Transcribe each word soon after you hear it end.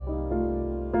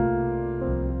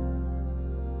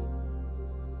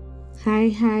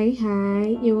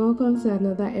Hi. You're welcome to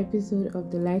another episode of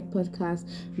the Light Podcast.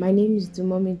 My name is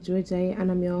Dumomi Jojai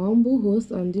and I'm your humble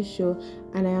host on this show,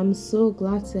 and I am so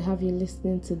glad to have you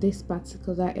listening to this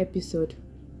particular episode.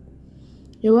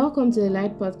 You're welcome to the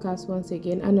Light Podcast once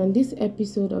again, and on this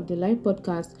episode of the Light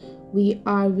Podcast, we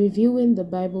are reviewing the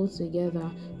Bible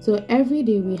together. So every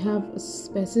day we have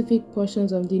specific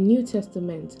portions of the New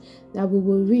Testament that we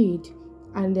will read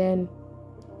and then,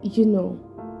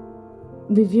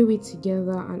 review it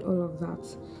together and all of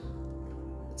that.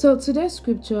 So today's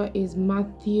scripture is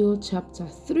Matthew chapter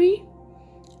 3,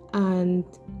 and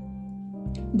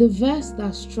the verse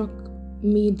that struck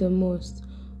me the most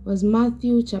was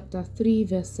Matthew chapter 3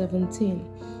 verse 17,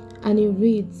 and it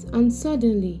reads, "And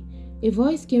suddenly a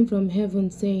voice came from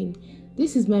heaven saying,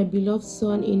 'This is my beloved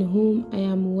son in whom I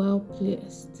am well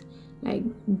pleased.'" Like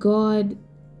God,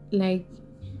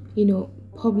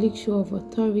 public show of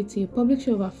authority, public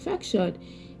show of affection,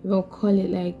 we'll call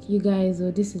it, like, you guys,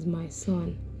 this is my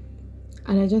son.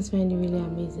 And I just find it really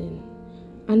amazing.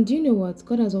 And do you know what?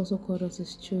 God has also called us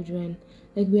his children.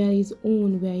 Like, we are his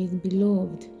own, we are his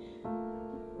beloved.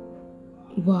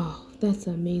 Wow, that's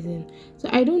amazing. So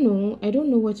I don't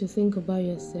know what you think about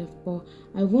yourself, but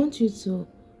I want you to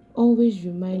always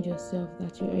remind yourself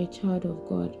that you are a child of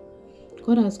God.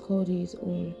 God has called you his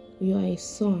own. You are a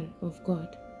son of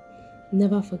God.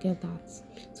 Never forget that.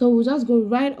 So we'll just go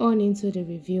right on into the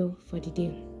review for the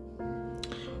day.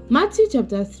 Matthew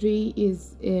chapter 3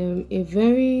 is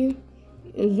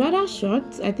rather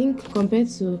short, I think, compared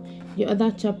to the other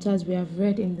chapters we have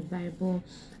read in the Bible.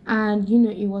 And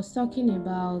it was talking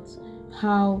about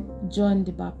how John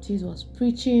the Baptist was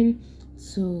preaching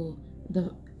to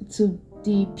the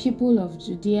people of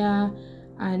Judea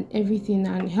and everything,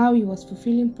 and how he was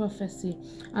fulfilling prophecy,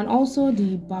 and also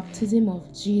the baptism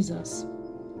of Jesus.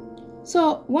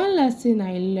 So one lesson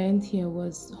I learned here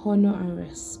was honor and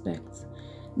respect.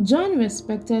 John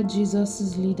respected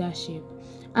Jesus' leadership,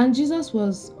 and Jesus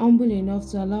was humble enough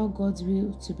to allow God's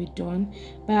will to be done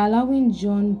by allowing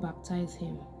John baptize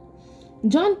him.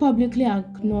 John publicly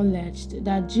acknowledged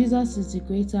that Jesus is the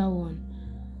greater one.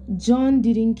 John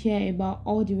didn't care about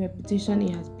all the reputation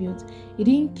he has built. He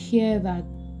didn't care that,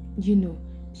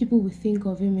 people would think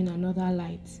of him in another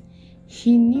light.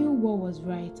 He knew what was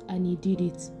right and he did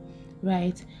it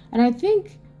right. And I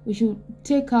think we should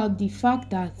take out the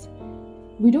fact that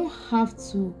we don't have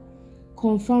to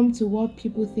conform to what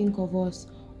people think of us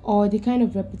or the kind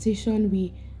of reputation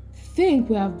we think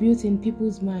we have built in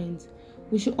people's minds.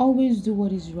 We should always do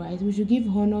what is right. We should give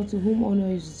honor to whom honor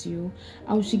is due,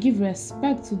 and we should give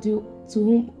respect to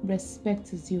whom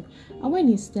respect is due. And when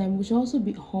it's time, we should also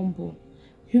be humble.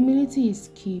 Humility is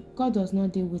key. God does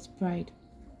not deal with pride.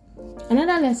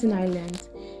 Another lesson I learned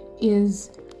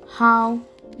is how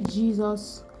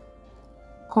Jesus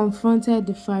confronted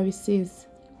the Pharisees.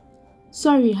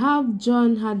 How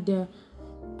John had to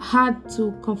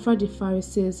confront the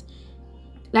Pharisees.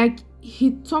 Like,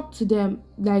 he talked to them,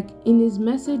 like, in his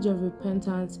message of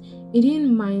repentance. He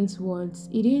didn't mince words.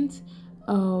 He didn't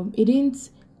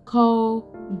call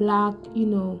black,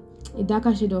 a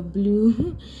darker shade of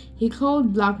blue. He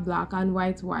called black and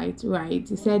white, right?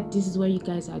 He said, "This is what you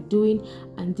guys are doing,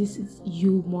 and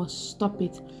you must stop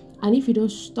it. And if you don't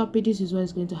stop it, this is what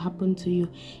is going to happen to you."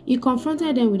 He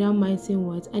confronted them without mincing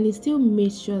words, and he still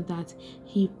made sure that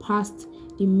he passed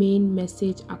the main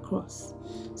message across.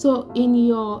 So in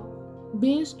your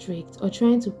being strict or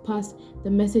trying to pass the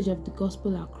message of the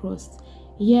gospel across,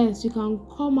 yes, you can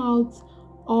come out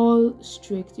all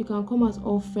strict, you can come out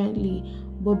all friendly,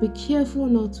 but be careful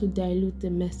not to dilute the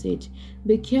message.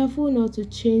 Be careful not to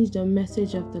change the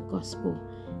message of the gospel.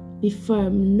 Be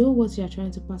firm, know what you are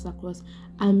trying to pass across,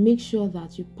 and make sure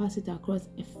that you pass it across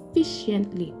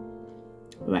efficiently.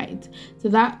 Right. So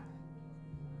that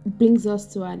brings us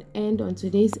to an end on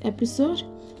today's episode.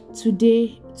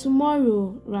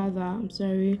 Tomorrow,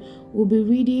 we'll be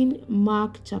reading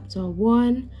Mark chapter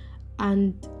 1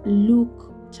 and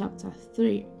Luke chapter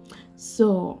 3.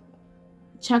 So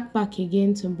check back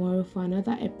again tomorrow for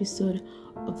another episode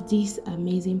of this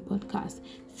amazing podcast.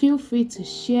 Feel free to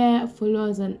share, follow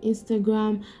us on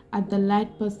Instagram at the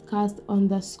Light Podcast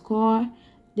 _.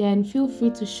 Then feel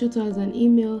free to shoot us an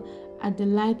email at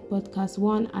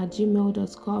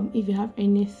thelightpodcast1@gmail.com if you have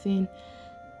anything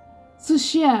to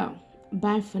share.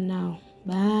 Bye for now.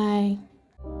 Bye.